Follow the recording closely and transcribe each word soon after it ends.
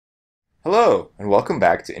Hello, and welcome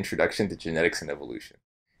back to Introduction to Genetics and Evolution.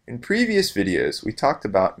 In previous videos, we talked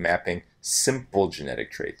about mapping simple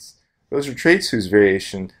genetic traits. Those are traits whose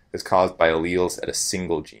variation is caused by alleles at a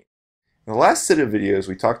single gene. In the last set of videos,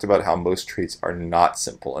 we talked about how most traits are not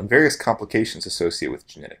simple and various complications associated with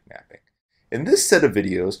genetic mapping. In this set of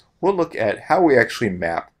videos, we'll look at how we actually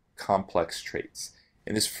map complex traits.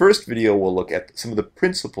 In this first video, we'll look at some of the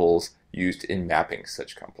principles used in mapping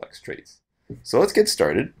such complex traits. So let's get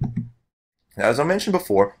started. Now, as I mentioned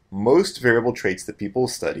before, most variable traits that people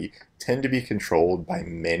study tend to be controlled by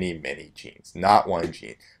many genes, not one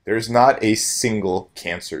gene. There's not a single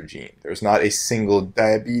cancer gene. There's not a single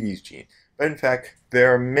diabetes gene. But in fact,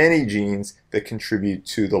 there are many genes that contribute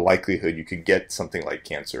to the likelihood you could get something like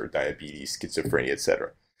cancer, diabetes, schizophrenia,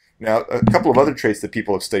 etc. Now, a couple of other traits that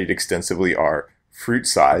people have studied extensively are fruit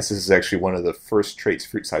size. This is actually one of the first traits,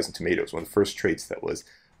 fruit size in tomatoes, one of the first traits that was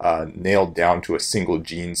nailed down to a single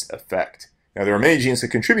gene's effect. Now, there are many genes that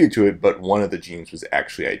contribute to it, but one of the genes was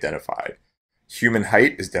actually identified. Human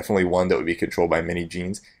height is definitely one that would be controlled by many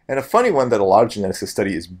genes. And a funny one that a lot of geneticists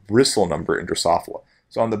study is bristle number in Drosophila.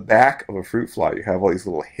 So on the back of a fruit fly, you have all these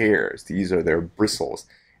little hairs. These are their bristles.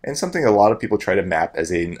 And something a lot of people try to map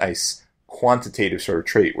as a nice quantitative sort of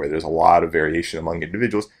trait where there's a lot of variation among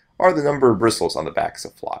individuals are the number of bristles on the backs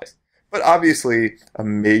of flies. But obviously, a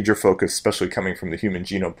major focus, especially coming from the Human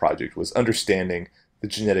Genome Project, was understanding the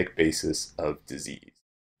genetic basis of disease.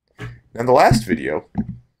 Now, in the last video,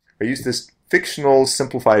 I used this fictional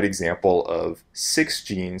simplified example of 6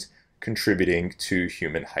 genes contributing to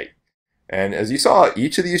human height. And as you saw,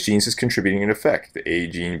 each of these genes is contributing an effect, the A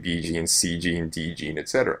gene, B gene, C gene, D gene,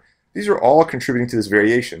 etc. These are all contributing to this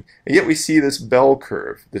variation, and yet we see this bell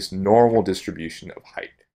curve, this normal distribution of height.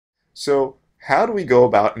 So how do we go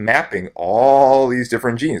about mapping all these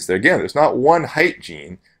different genes? Again, there's not one height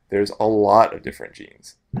gene. There's a lot of different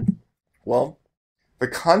genes. Well, the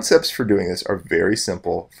concepts for doing this are very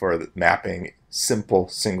simple for mapping simple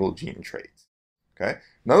single gene traits. Okay?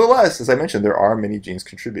 Nonetheless, as I mentioned, there are many genes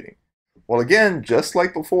contributing. Well, again, just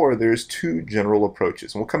like before, there's 2 general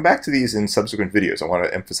approaches. And we'll come back to these in subsequent videos. I want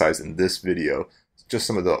to emphasize in this video just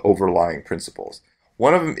some of the overlying principles.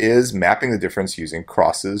 One of them is mapping the difference using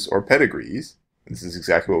crosses or pedigrees. This is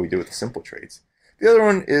exactly what we do with the simple traits. The other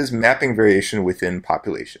one is mapping variation within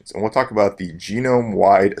populations, and we'll talk about the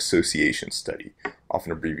Genome-Wide Association Study,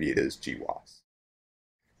 often abbreviated as GWAS.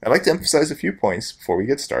 I'd like to emphasize a few points before we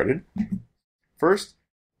get started. First,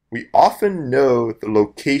 we often know the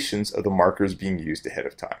locations of the markers being used ahead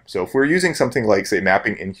of time. So if we're using something like, say,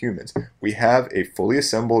 mapping in humans, we have a fully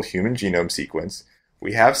assembled human genome sequence.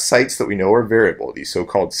 We have sites that we know are variable, these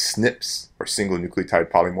so-called SNPs, or single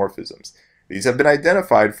nucleotide polymorphisms. These have been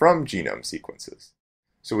identified from genome sequences.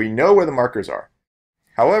 So we know where the markers are.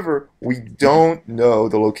 However, we don't know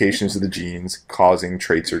the locations of the genes causing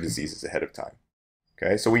traits or diseases ahead of time.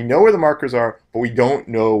 Okay, so we know where the markers are, but we don't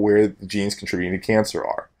know where the genes contributing to cancer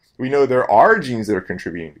are. We know there are genes that are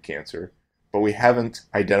contributing to cancer, but we haven't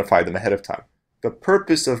identified them ahead of time. The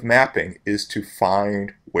purpose of mapping is to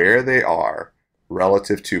find where they are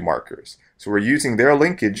relative to markers. So we're using their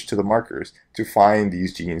linkage to the markers to find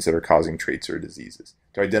these genes that are causing traits or diseases,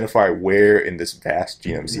 to identify where in this vast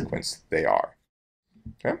genome sequence they are.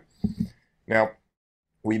 Okay? Now,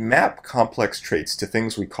 we map complex traits to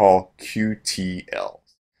things we call QTLs.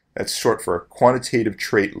 That's short for quantitative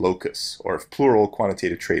trait locus, or plural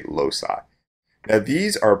quantitative trait loci. Now,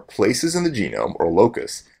 these are places in the genome, or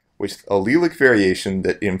locus, with allelic variation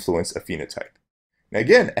that influence a phenotype. Now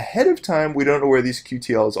again, ahead of time, we don't know where these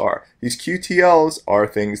QTLs are. These QTLs are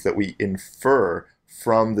things that we infer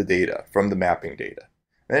from the data, from the mapping data.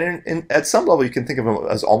 And at some level, you can think of them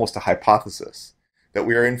as almost a hypothesis, that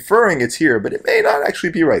we are inferring it's here, but it may not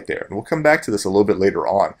actually be right there. And we'll come back to this a little bit later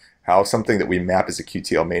on, how something that we map as a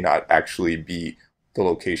QTL may not actually be the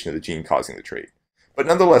location of the gene causing the trait. But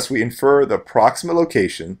nonetheless, we infer the proximate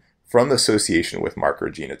location from the association with marker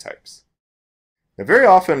genotypes. Now, very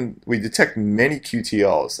often, we detect many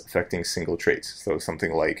QTLs affecting single traits, so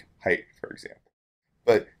something like height, for example.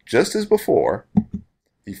 But just as before,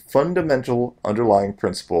 the fundamental underlying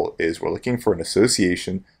principle is we're looking for an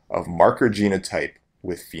association of marker genotype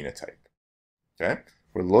with phenotype. Okay?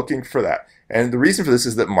 We're looking for that. And the reason for this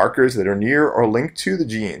is that markers that are near or linked to the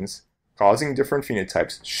genes causing different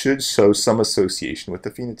phenotypes should show some association with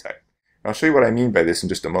the phenotype. And I'll show you what I mean by this in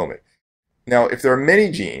just a moment. Now, if there are many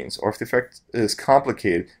genes, or if the effect is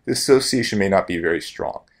complicated, the association may not be very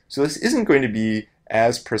strong. So this isn't going to be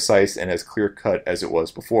as precise and as clear-cut as it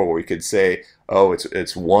was before, where we could say, oh,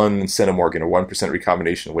 it's 1 centimorgan or 1%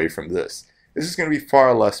 recombination away from this. This is going to be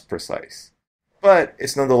far less precise. But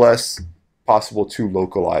it's nonetheless possible to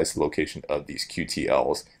localize the location of these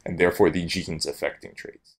QTLs and therefore the genes affecting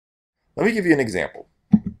traits. Let me give you an example.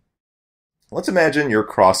 Let's imagine you're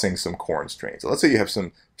crossing some corn strains. So let's say you have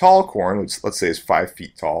some tall corn, which let's say is 5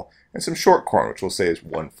 feet tall, and some short corn, which we'll say is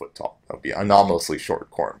 1 foot tall. That would be anomalously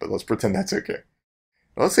short corn, but let's pretend that's okay.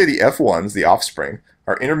 Now let's say the F1s, the offspring,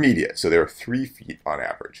 are intermediate, so they're 3 feet on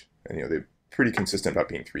average. And they're pretty consistent about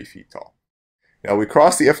being 3 feet tall. Now we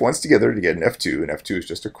cross the F1s together to get an F2, and F2 is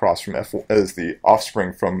just a cross from F1 as the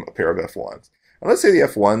offspring from a pair of F1s. And let's say the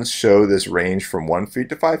F1s show this range from 1 feet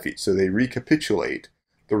to 5 feet, so they recapitulate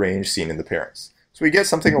the range seen in the parents. So we get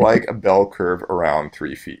something like a bell curve around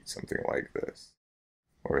 3 feet, something like this.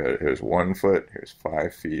 Or here's 1 foot, here's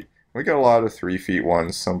 5 feet. We got a lot of 3 feet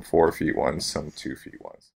ones, some 4 feet ones, some 2 feet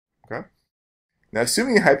ones. Okay? Now,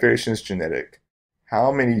 assuming the height variation is genetic, how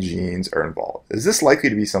many genes are involved? Is this likely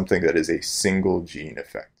to be something that is a single gene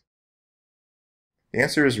effect? The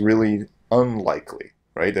answer is really unlikely,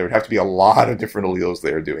 right? There would have to be a lot of different alleles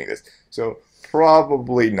there doing this. So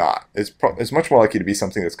probably not. It's much more likely to be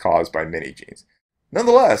something that's caused by many genes.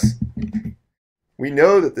 Nonetheless, we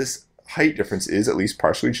know that this height difference is at least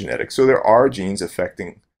partially genetic, so there are genes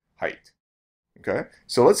affecting height. Okay?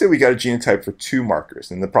 So let's say we got a genotype for 2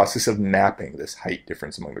 markers in the process of mapping this height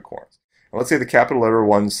difference among the corns. And let's say the capital letter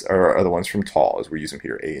ones are the ones from tall, as we're using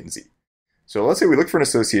here, A and Z. So let's say we look for an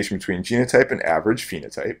association between genotype and average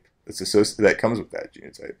phenotype that comes with that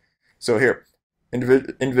genotype. So here,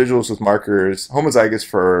 individuals with markers homozygous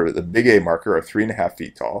for the big A marker are 3.5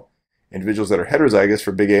 feet tall. Individuals that are heterozygous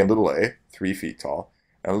for big A and little a, 3 feet tall.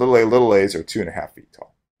 And little a's are 2.5 feet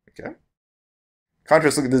tall. Okay?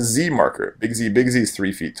 Contrast, look at the Z marker. Big Z is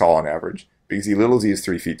 3 feet tall on average. Big Z is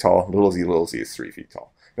 3 feet tall. Little z is 3 feet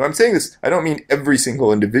tall. Now I'm saying this, I don't mean every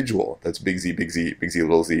single individual that's big Z,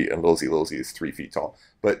 and little z is 3 feet tall.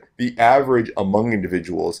 But the average among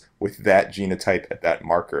individuals with that genotype at that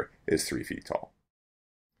marker is 3 feet tall.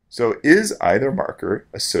 So is either marker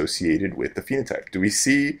associated with the phenotype? Do we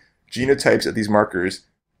see genotypes at these markers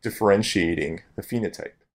differentiating the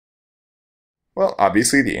phenotype? Well,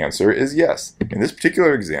 obviously the answer is yes. In this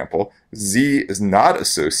particular example, Z is not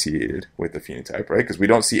associated with the phenotype, right? Because we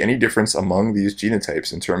don't see any difference among these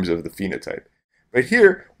genotypes in terms of the phenotype. But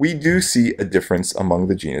here, we do see a difference among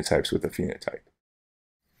the genotypes with the phenotype.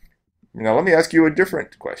 Now let me ask you a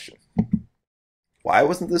different question. Why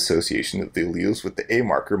wasn't the association of the alleles with the A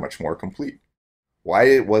marker much more complete?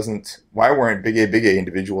 Why weren't big A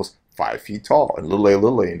individuals 5 feet tall and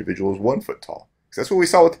little a individuals 1 foot tall? Because that's what we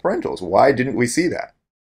saw with the parentals. Why didn't we see that?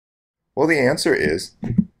 Well, the answer is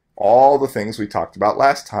all the things we talked about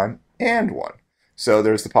last time and one. So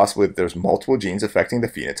there's the possibility that there's multiple genes affecting the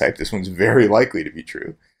phenotype. This one's very likely to be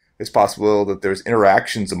true. It's possible that there's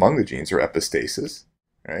interactions among the genes or epistasis,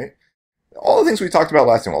 right? All the things we talked about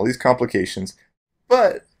last time, all these complications.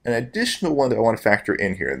 But an additional one that I want to factor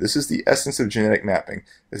in here, and this is the essence of genetic mapping,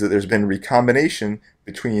 is that there's been recombination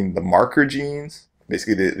between the marker genes,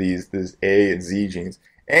 basically these A and Z genes,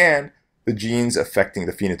 and the genes affecting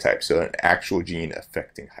the phenotype, so an actual gene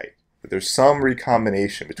affecting height. But there's some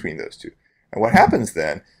recombination between those two. And what happens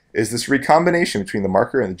then is this recombination between the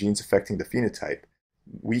marker and the genes affecting the phenotype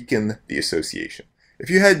weaken the association. If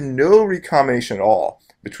you had no recombination at all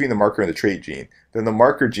between the marker and the trait gene, then the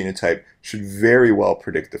marker genotype should very well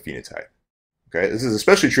predict the phenotype. Okay, this is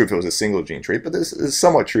especially true if it was a single gene trait, but this is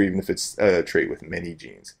somewhat true even if it's a trait with many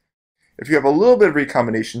genes. If you have a little bit of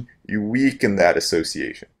recombination, you weaken that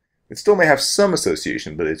association. It still may have some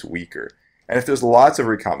association, but it's weaker. And if there's lots of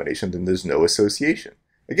recombination, then there's no association.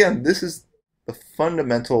 Again, this is the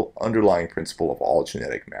fundamental underlying principle of all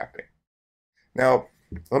genetic mapping. Now,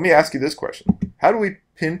 let me ask you this question. How do we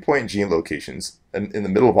pinpoint gene locations in the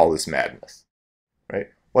middle of all this madness? Right?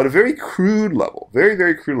 Well, at a very crude level, very,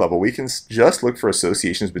 very crude level, we can just look for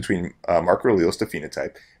associations between marker alleles to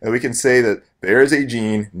phenotype, and we can say that there is a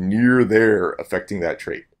gene near there affecting that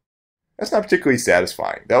trait. That's not particularly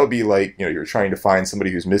satisfying. That would be like, you're trying to find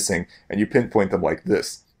somebody who's missing, and you pinpoint them like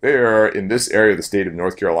this. They are in this area of the state of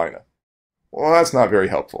North Carolina. Well, that's not very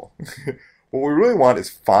helpful. What we really want is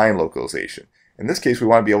fine localization. In this case, we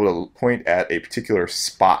want to be able to point at a particular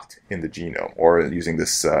spot in the genome, or using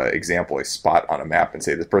this example, a spot on a map, and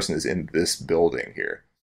say this person is in this building here.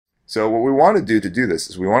 So what we want to do this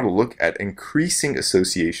is we want to look at increasing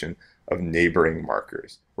association of neighboring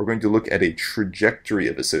markers. We're going to look at a trajectory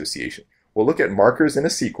of association. We'll look at markers in a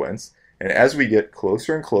sequence, and as we get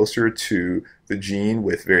closer and closer to the gene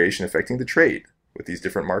with variation affecting the trait, with these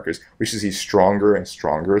different markers, we should see stronger and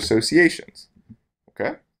stronger associations.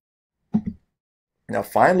 Okay? Now,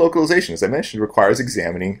 fine localization, as I mentioned, requires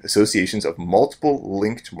examining associations of multiple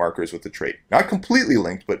linked markers with the trait. Not completely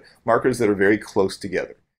linked, but markers that are very close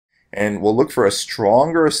together. And we'll look for a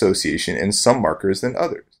stronger association in some markers than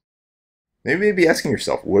others. Maybe you may be asking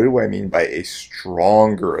yourself, what do I mean by a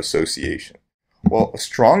stronger association? Well, a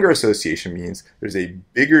stronger association means there's a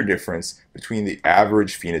bigger difference between the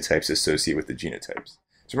average phenotypes associated with the genotypes.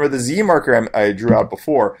 So remember, the Z marker I drew out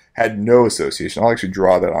before had no association. I'll actually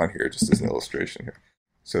draw that on here just as an illustration here.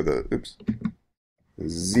 So the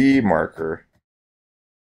Z marker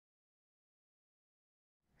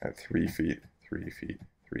had 3 feet, 3 feet,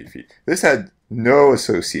 3 feet. This had no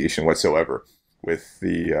association whatsoever with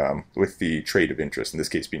the trait of interest, in this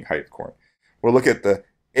case being height of corn. We'll look at the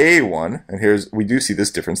A one, and we do see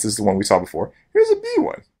this difference. This is the one we saw before. Here's a B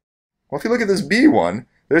one. Well, if you look at this B one,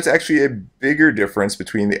 there's actually a bigger difference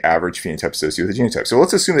between the average phenotype associated with the genotype. So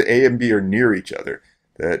let's assume that A and B are near each other.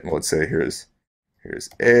 That, let's say here's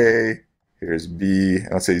A, here's B,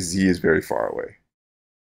 and let's say Z is very far away.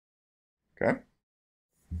 Okay?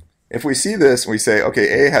 If we see this, we say,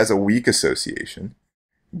 okay, A has a weak association,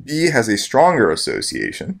 B has a stronger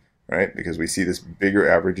association, right? Because we see this bigger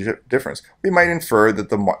average difference. We might infer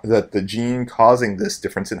that the gene causing this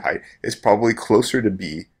difference in height is probably closer to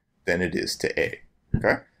B than it is to A.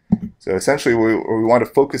 Okay, so essentially we want to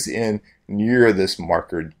focus in near this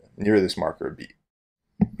marker B.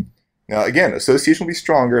 Now again, association will be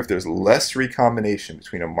stronger if there's less recombination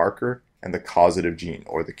between a marker and the causative gene,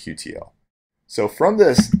 or the QTL. So from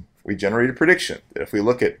this, we generate a prediction that if we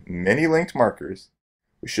look at many linked markers,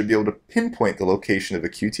 we should be able to pinpoint the location of a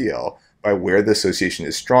QTL by where the association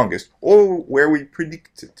is strongest, or where we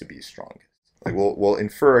predict it to be strongest. Like we'll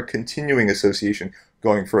infer a continuing association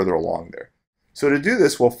going further along there. So to do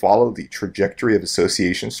this, we'll follow the trajectory of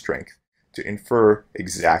association strength to infer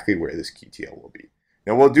exactly where this QTL will be.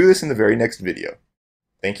 Now we'll do this in the very next video.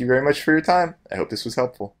 Thank you very much for your time. I hope this was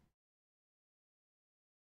helpful.